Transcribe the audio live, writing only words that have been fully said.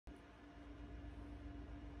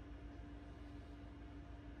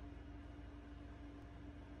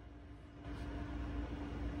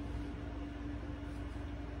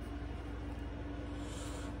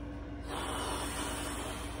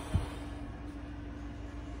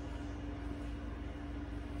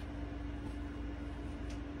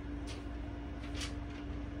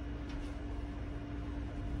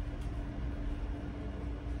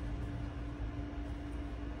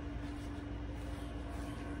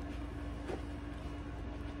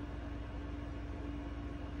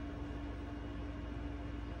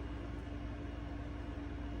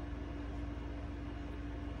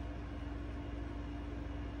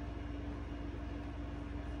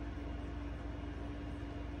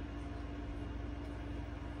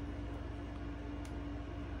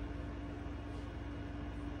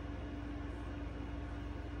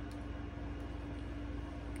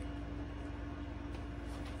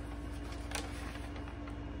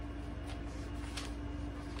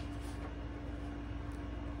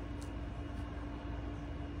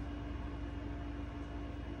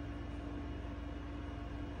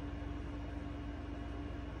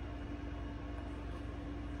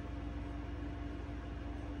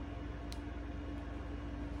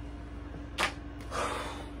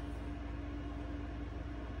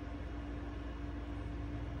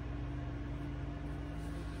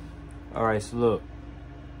All right, so look,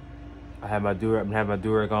 I had my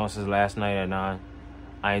durag on since last night at 9.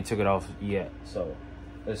 I ain't took it off yet, so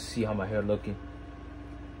let's see how my hair looking.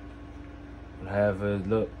 However it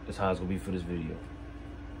look, that's how it's gonna be for this video.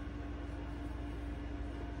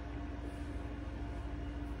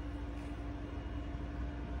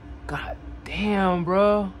 God damn,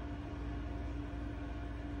 bro.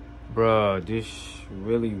 Bruh, this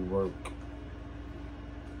really work.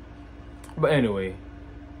 But anyway.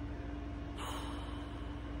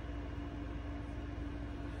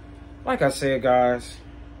 Like I said, guys,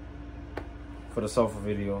 for the sofa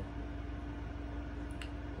video,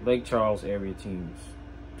 Lake Charles area teams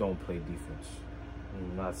don't play defense.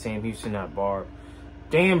 Not Sam Houston, not Barb.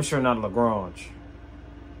 Damn sure not LaGrange.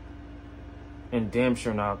 And damn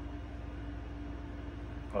sure not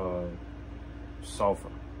Sulphur.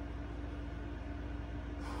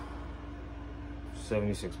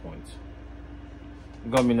 76 points.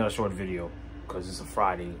 It's gonna be another short video because it's a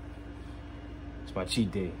Friday. It's my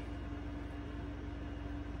cheat day.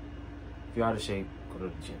 If you're out of shape, go to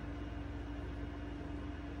the gym.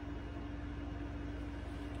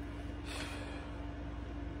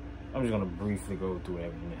 I'm just gonna briefly go through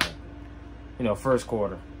everything that happened. You know, first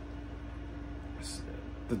quarter. It's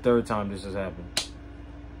the third time this has happened.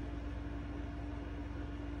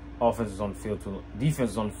 Offense is on the field too long.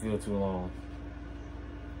 Defense is on the field too long.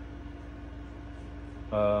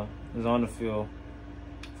 Was on the field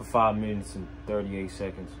for 5 minutes and 38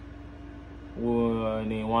 seconds.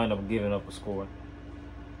 And they wind up giving up a score.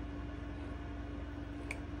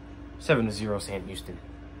 7-0 Sam Houston.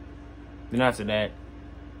 Then after that,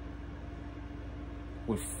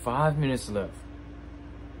 with 5 minutes left,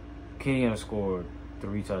 Acadiana scored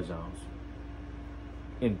 3 touchdowns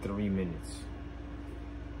in 3 minutes.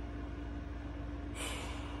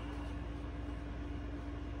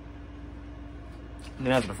 And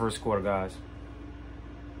then after the first quarter, guys,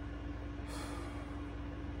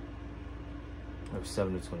 it was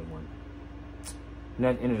 7-21. And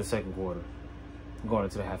at the end of the second quarter, going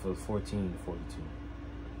into the half, it was 14-42.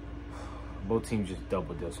 Both teams just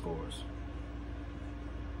doubled their scores.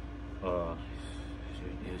 It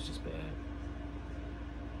was just bad.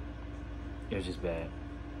 It was just bad.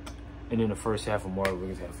 And in the first half, Amari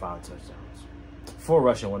Wiggins had 5 touchdowns. 4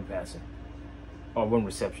 rushing, 1 passing. Or 1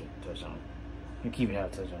 reception touchdown. And keep it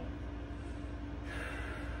out touchdown.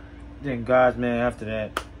 Then, guys, man, after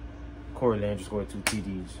that, Corey Landry scored 2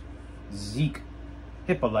 TDs. Zeke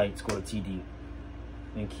Hippolyte scored a TD.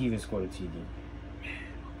 And Kevin scored a TD.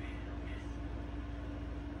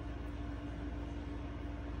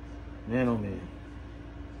 Man, oh man.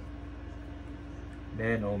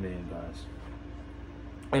 Man, oh man, guys.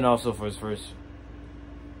 And also for his first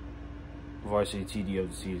varsity TD of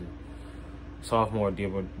the season. Sophomore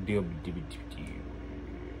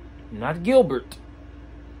not Gilbert,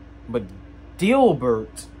 but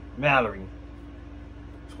Dilbert Mallory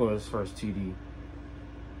scored his first TD.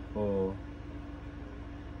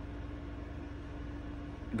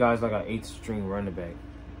 Guys like our 8th string running back.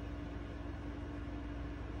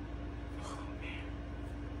 Oh man.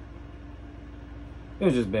 It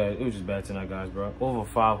was just bad. It was just bad tonight, guys, bro. Over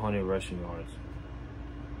 500 rushing yards.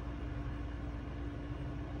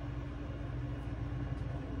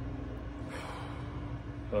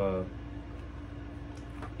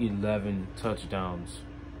 11 touchdowns.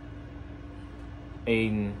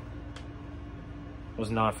 Aiden was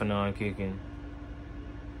 9 for 9 kicking.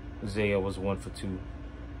 Zaya was 1 for 2.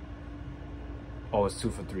 Oh, it's 2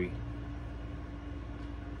 for 3.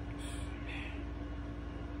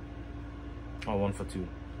 Oh, 1 for 2.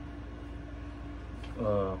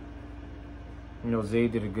 You know, Zay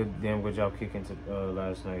did a damn good job kicking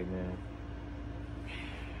last night, man.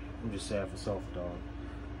 I'm just sad for Sulphur, dog.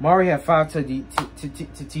 Mari had 5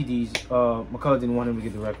 TDs. McCullough didn't want him to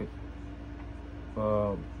get the record.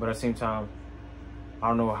 But at the same time, I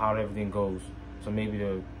don't know how everything goes. So maybe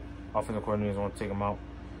the offensive coordinators want to take him out.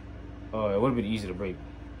 It would have been easy to break.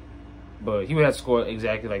 But he would have to score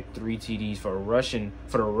exactly like 3 TDs for the Russian.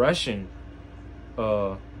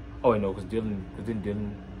 Oh, wait, no, because didn't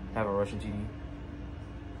Dylan have a Russian TD?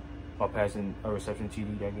 Or passing a reception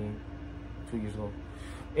TD that game 2 years ago?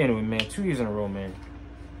 Anyway, man, 2 years in a row, man,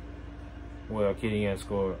 where Acadiana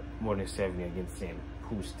scored more than 70 against Sam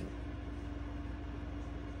Houston.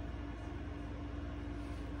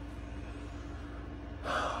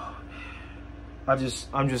 I'm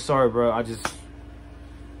just sorry, bro. I would just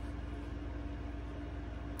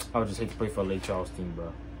hate to play for a Lake Charles team,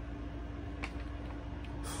 bro.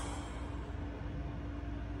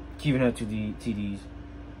 Kevin had 2 TDs.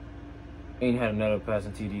 Aiden had another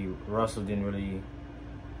passing TD. Russell didn't really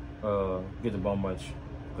get the ball much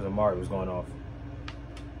because because Amari was going off.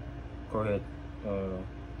 Go ahead.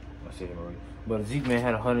 I said him already. But Zeke, man,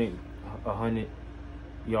 had 100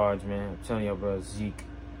 yards, man. I'm telling y'all, bro, Zeke.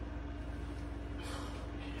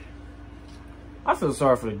 I feel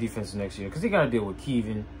sorry for the defense next year because they got to deal with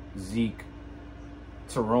Kevin, Zeke,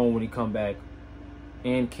 Tyrone when he come back,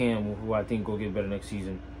 and Cam, who I think will get better next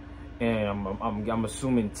season. And I'm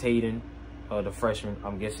assuming Tatum, the freshman,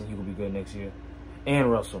 I'm guessing he will be good next year.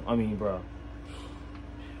 And Russell. I mean, bro.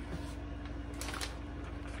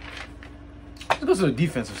 Let's go to the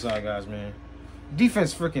defensive side, guys, man.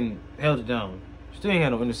 Defense freaking held it down. Still ain't had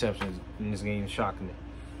no interceptions in this game. Shocking me.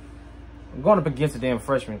 I'm going up against a damn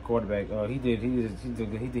freshman quarterback. He did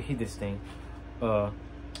his thing.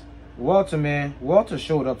 Walter, man. Walter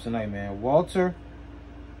showed up tonight, man. Walter.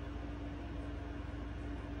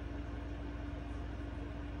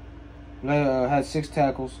 Had 6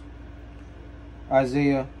 tackles.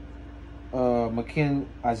 Isaiah, McKinley,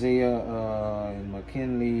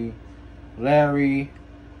 Larry,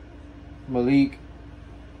 Malik,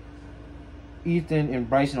 Ethan, and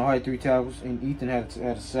Bryson all had 3 tackles, and Ethan had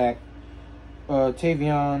a sack.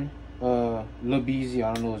 Tavion, Labeezy,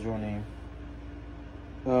 I don't know his real name.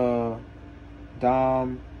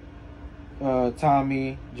 Dom,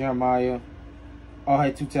 Tommy, Jeremiah, all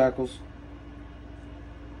had 2 tackles.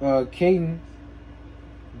 Caden,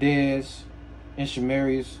 Dez, and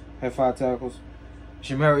Shamarius had 5 tackles.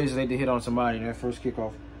 Shamarius laid the hit on somebody in that first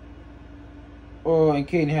kickoff. And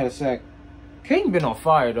Caden had a sack. Caden been on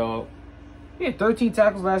fire, dog. He had 13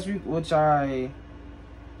 tackles last week, which I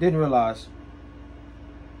didn't realize.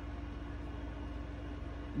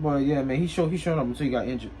 But yeah, man, he's showing up until he got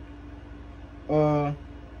injured.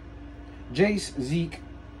 Jace, Zeke,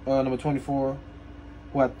 number 24,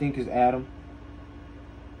 who I think is Adam.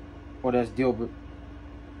 Or that's Dilbert.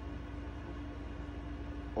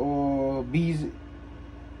 Bees.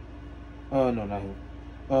 No, not him.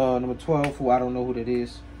 Number 12, who I don't know who that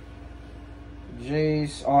is.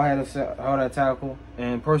 Jace all had a tackle,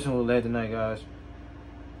 and person who led tonight, guys,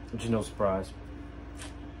 which is no surprise.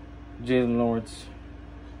 Jalen Lawrence,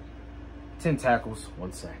 10 tackles,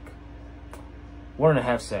 1 sack,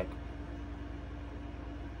 1.5 sack.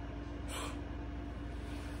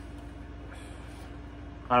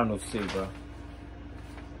 I don't know what to say, bro.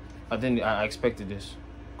 I expected this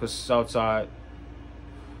because Southside,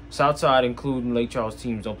 including Lake Charles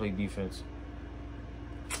teams, don't play defense.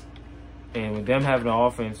 And with them having an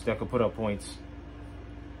offense that could put up points,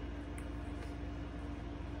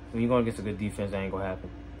 when you're going against a good defense, that ain't going to happen.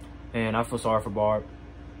 And I feel sorry for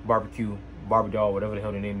Barbecue, Barbie Doll, whatever the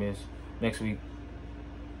hell the name is, next week.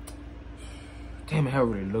 Damn, hell,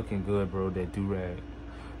 really looking good, bro, that do-rag.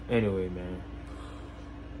 Anyway, man.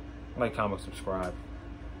 Like, comment, subscribe.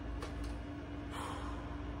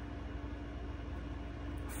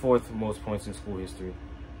 4th most points in school history.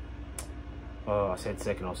 I said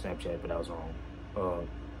 2nd on Snapchat, but that was wrong.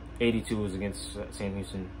 82 was against Sam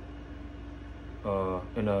Houston.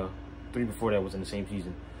 And 3 before that was in the same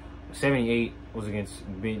season. 78 was against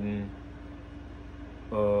Benton.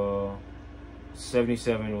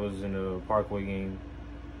 77 was in the Parkway game.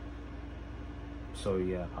 So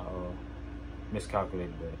yeah,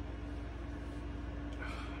 miscalculated that.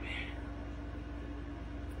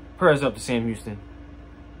 Prayers up to Sam Houston.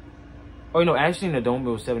 Oh, you know, actually in the Dome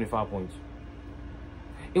it was 75 points.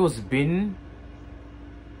 It was Benton.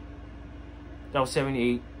 That was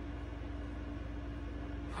 78.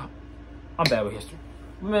 I'm bad with history.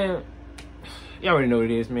 Man, y'all already know what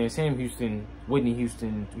it is, man. Sam Houston, Whitney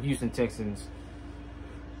Houston, Houston Texans,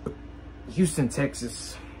 Houston,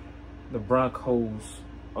 Texas, the Broncos,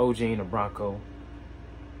 OJ and the Bronco.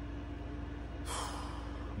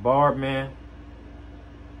 Barb, man.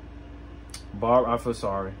 Barb, I feel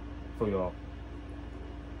sorry for y'all.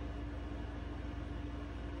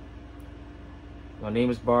 My name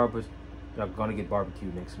is Barb, but y'all gonna get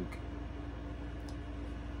barbecued next week.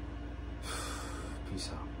 Peace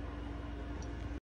out.